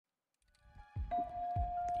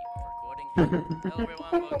Hello everyone,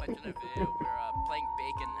 welcome back to another video. We're playing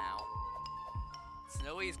Bacon now.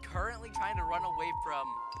 Snowy is currently trying to run away from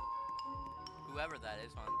whoever that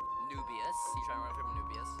is on Nubius. He's trying to run from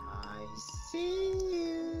Nubius. I see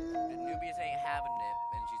you. And Nubius ain't having it,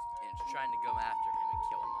 and she's trying to go after him and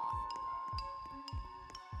kill him off.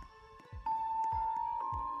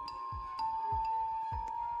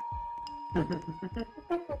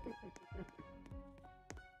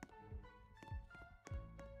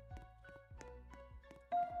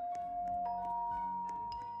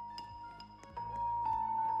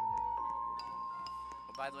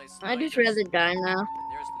 Oh, by the way, I Snowy, just rather die now.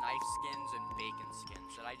 there's knife skins and bacon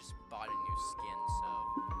skins, and I just bought a new skin, so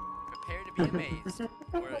prepare to be amazed.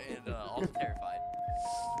 We're all terrified.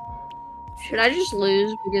 Should I just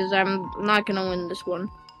lose because I'm not gonna win this one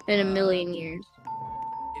in a million years?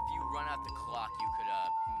 If you run out the clock, you could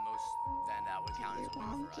then that would count as a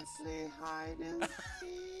win for us. Play hide and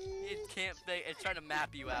It can't. It's trying to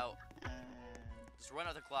map you out. Just run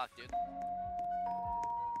out the clock, dude.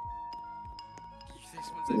 This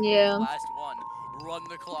one's the Yeah. last one. Run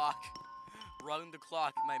the clock. Run the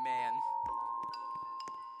clock, my man.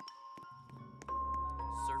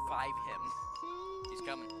 Survive him. He's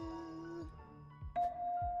coming.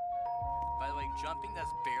 By the way, jumping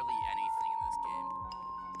does barely anything in this game.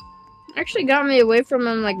 Actually got me away from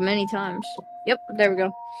him like many times. Yep, there we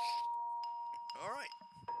go. Alright.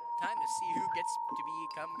 Time to see who gets to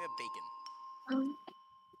become a bacon.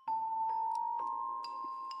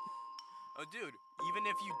 Oh, dude, even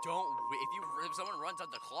if you don't, if someone runs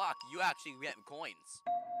out the clock, you actually get coins.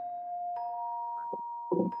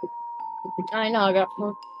 I know, I got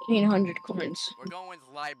 1,400 coins. We're going with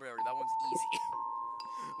library. That one's easy.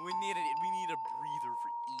 We need a breather for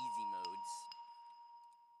easy modes.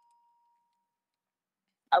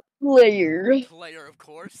 A player. Player, of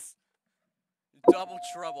course. Double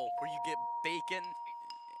trouble, where you get bacon,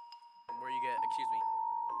 excuse me,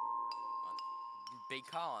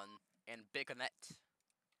 bacon and baconette.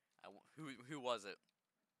 Who was it?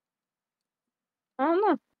 I don't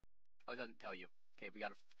know. Oh, it doesn't tell you. Okay,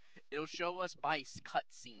 it'll show us by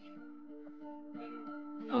cutscene.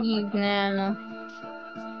 Yeah.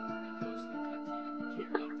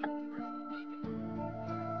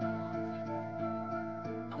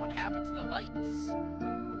 And what happened to the lights?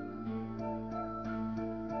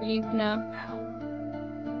 No.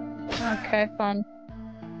 Okay, fine.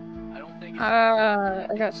 I don't think it's I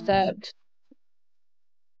got stabbed.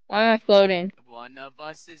 Why am I floating? one of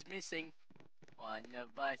us is missing. One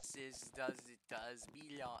of us doesn't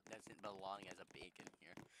belong as a bacon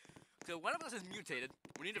here. So one of us is mutated.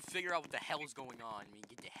 We need to figure out what the hell's going on. I mean,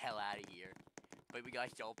 get the hell out of here. But we gotta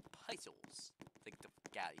solve puzzles to get the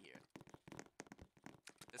fuck out of here.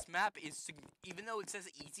 This map is, even though it says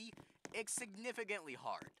easy, it's significantly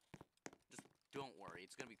hard. Just don't worry,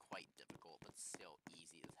 it's gonna be quite difficult, but still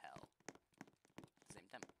easy as hell. At the same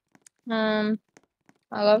time.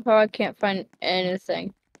 I love how I can't find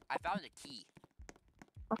anything. I found a key.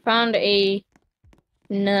 I found a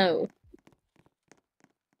no.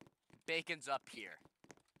 Bacon's up here.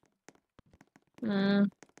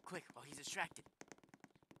 Quick, while he's distracted.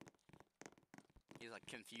 He's like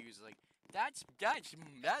confused, like, that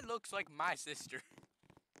looks like my sister.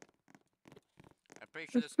 I'm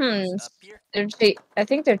pretty sure this goes up here. I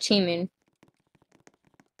think they're teaming.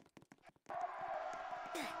 Oh,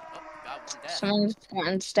 got one death. Someone's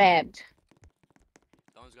gotten stabbed.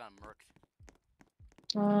 Someone's gotten murked.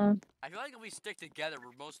 I feel like if we stick together,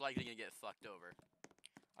 we're most likely gonna get fucked over.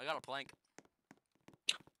 I got a plank.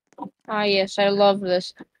 Ah, yes, I love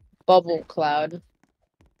this bubble cloud.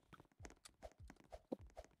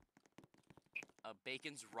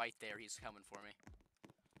 Bacon's right there. He's coming for me.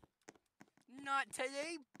 Not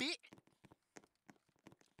today, bitch.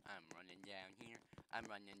 I'm running down here. I'm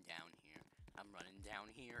running down here. I'm running down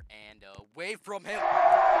here and away from him.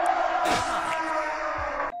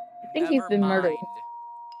 I think you've been murdered.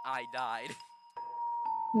 I died.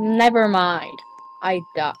 Never mind. I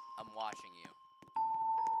died. I'm watching you.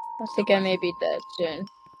 I think I may be dead soon.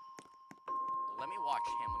 Let me watch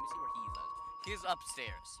him. Let me see where he's at. He's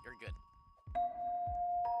upstairs. You're good.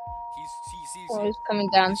 He sees you. He's coming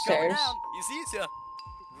downstairs. He's going down. He sees you.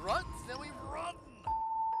 Run, Silly, run!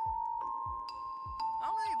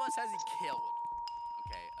 How many of us has he killed?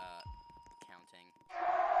 Okay,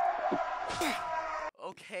 counting.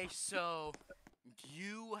 Okay, so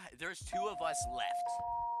there's 2 of us left.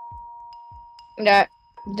 That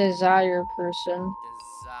desire person.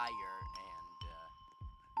 Desire and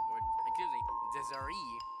or excuse me,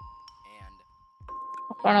 Desiree and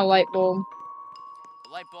I found a light bulb.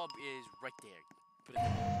 the light bulb is right there. Put it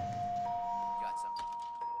there. Got something.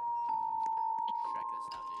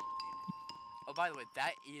 by the way,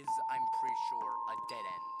 that is, I'm pretty sure, a dead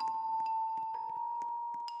end.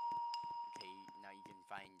 Okay, now you can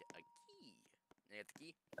find a key. You got the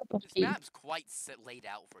key? This map's quite laid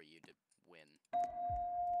out for you to win.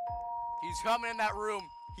 He's coming in that room.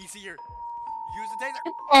 He's here. Use the taser.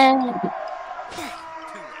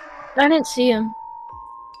 Too late. I didn't see him.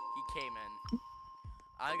 He came in.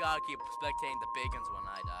 I gotta keep spectating the bacons when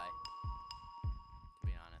I die. To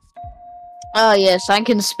be honest. Oh yes, I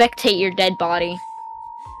can spectate your dead body.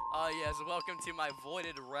 Oh yes, welcome to my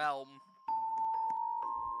voided realm.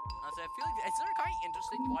 Honestly, I feel like it's kind of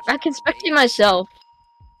interesting watching. I can spectate myself.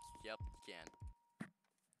 Yep, you can.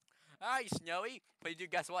 Alright, Snowy. But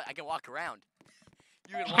dude, guess what? I can walk around.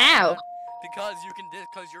 You can walk How? around because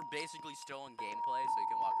you're basically still in gameplay, so you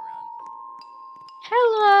can walk around.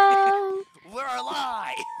 Hello. We're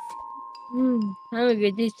alive. Have a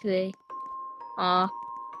good day today. Aw.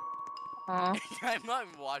 I'm not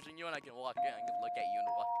even watching you, and I can walk in. I can look at you and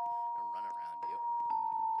walk and run around you.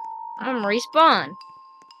 I'm respawn.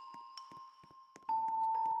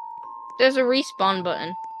 There's a respawn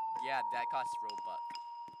button. Yeah, that costs Robux.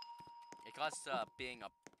 It costs being a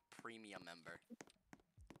premium member.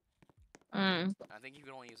 I think you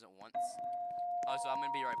can only use it once. Oh, so I'm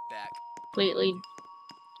gonna be right back. Completely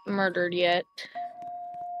murdered yet.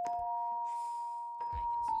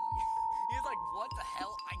 He's like, what the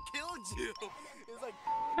hell? I killed you! He's like,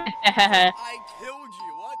 I killed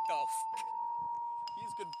you, what the f***?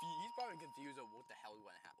 He's confused. He's probably confused of what the hell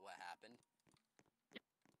what happened.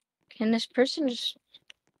 Can this person just...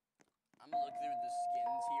 I'm gonna look through the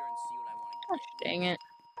skins here and see what I want to Gosh, get. dang it.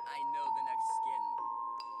 I know the next skin.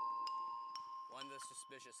 One of the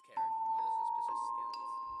suspicious characters. One of the suspicious skins.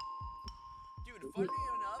 Dude, funny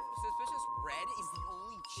enough, suspicious red is the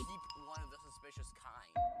only cheap one of the suspicious kind.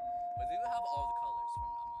 But they don't have all the colors from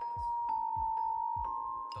Among Us.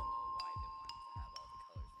 Don't know why they wanted to have all the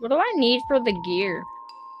colors. What do I need for the gear?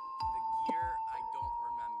 The gear, I don't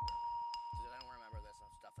remember. Because I don't remember this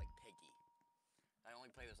stuff like Piggy. I only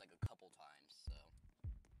played this like a couple times, so.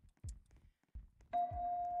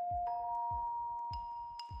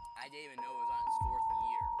 I didn't even know it was on its 4th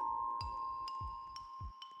year.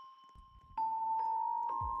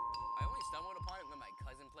 I only stumbled upon it when my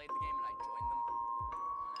cousin played the game and I joined them.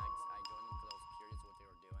 I joined them because I was curious what they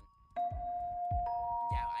were doing.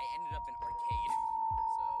 Yeah, I ended up in arcade.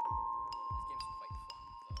 So, this game's quite fun,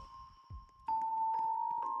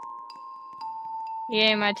 though.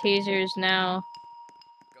 Yay, my taser is now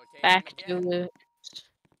back to its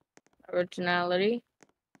originality.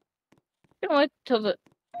 Don't wait till the...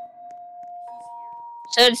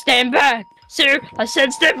 Said stand back! Sir, I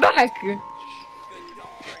said stand back! Good, don't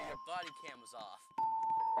worry, your body cam was off.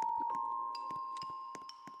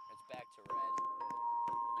 It's back to red.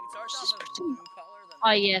 Like, it starts off as blue color, then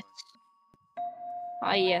Ah, yes.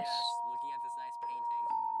 Ah, yes. Looking at this nice painting.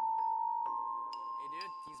 Hey,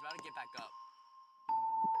 dude, he's about to get back up.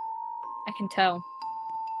 I can tell.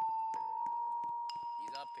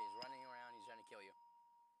 He's up, he's running around, he's trying to kill you.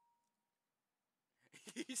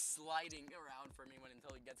 He's sliding around for me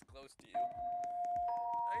until he gets close to you.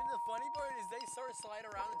 I mean, the funny part is they sort of slide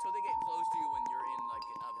around until they get close to you when you're in, like,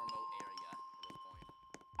 a remote area at this point.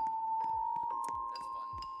 That's fun.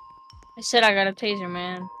 I said I got a taser,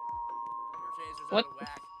 man. Your taser's What? out of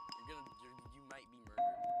whack. You might be murdered.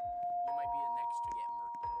 You might be the next to get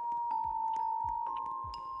murdered.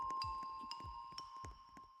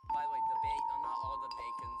 By the way, not all the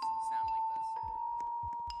bacons sound like this.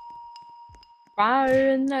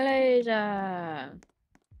 Fire in the laser!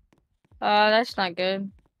 That's not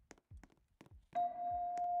good.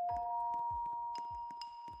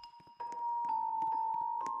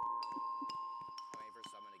 I'm waiting for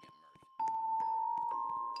someone to get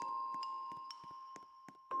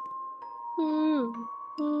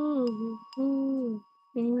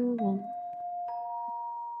murdered.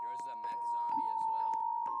 Yours is a mech zombie as well.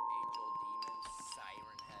 Angel demon,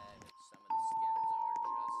 siren head. Some of the skins are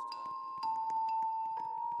just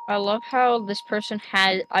I love how this person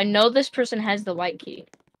has... I know this person has the white key.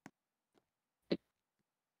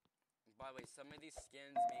 By the way, some of these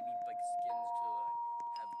skins may be like skins to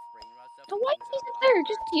have brain rot stuff. The white things key's that up are there. popular,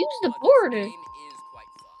 Just use the but board. This game is quite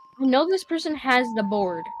fun. I know this person has the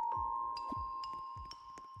board. They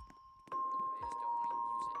just don't want to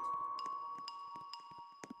use it.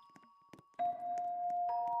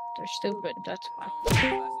 They're stupid. That's fine. As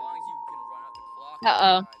long as you can run out the clock.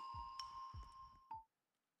 Uh-oh.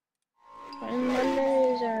 In the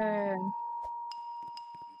laser.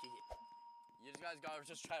 You guys gotta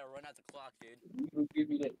just try to run out the clock, dude. Give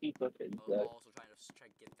me that key clip. Also trying to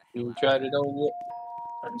get the hell You out. tried it on yet?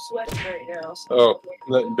 I'm sweating right now. So Oh,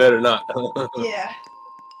 better not. yeah.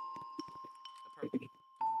 There's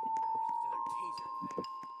another taser in there.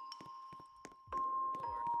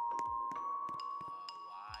 Or a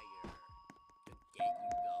wire to get you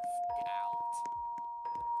the f out.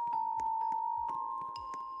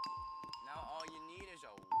 Now all you need is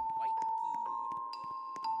a white key. I'm pretty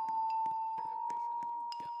sure in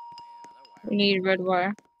there. Yep. And another wire. We need red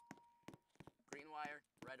wire. Green wire,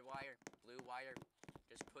 red wire, blue wire.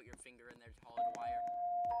 Just put your finger in there to hold the wire.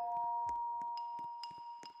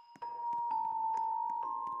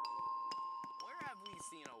 Where have we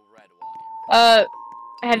seen a red wire?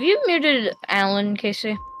 Have you muted Alan,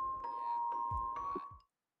 Casey?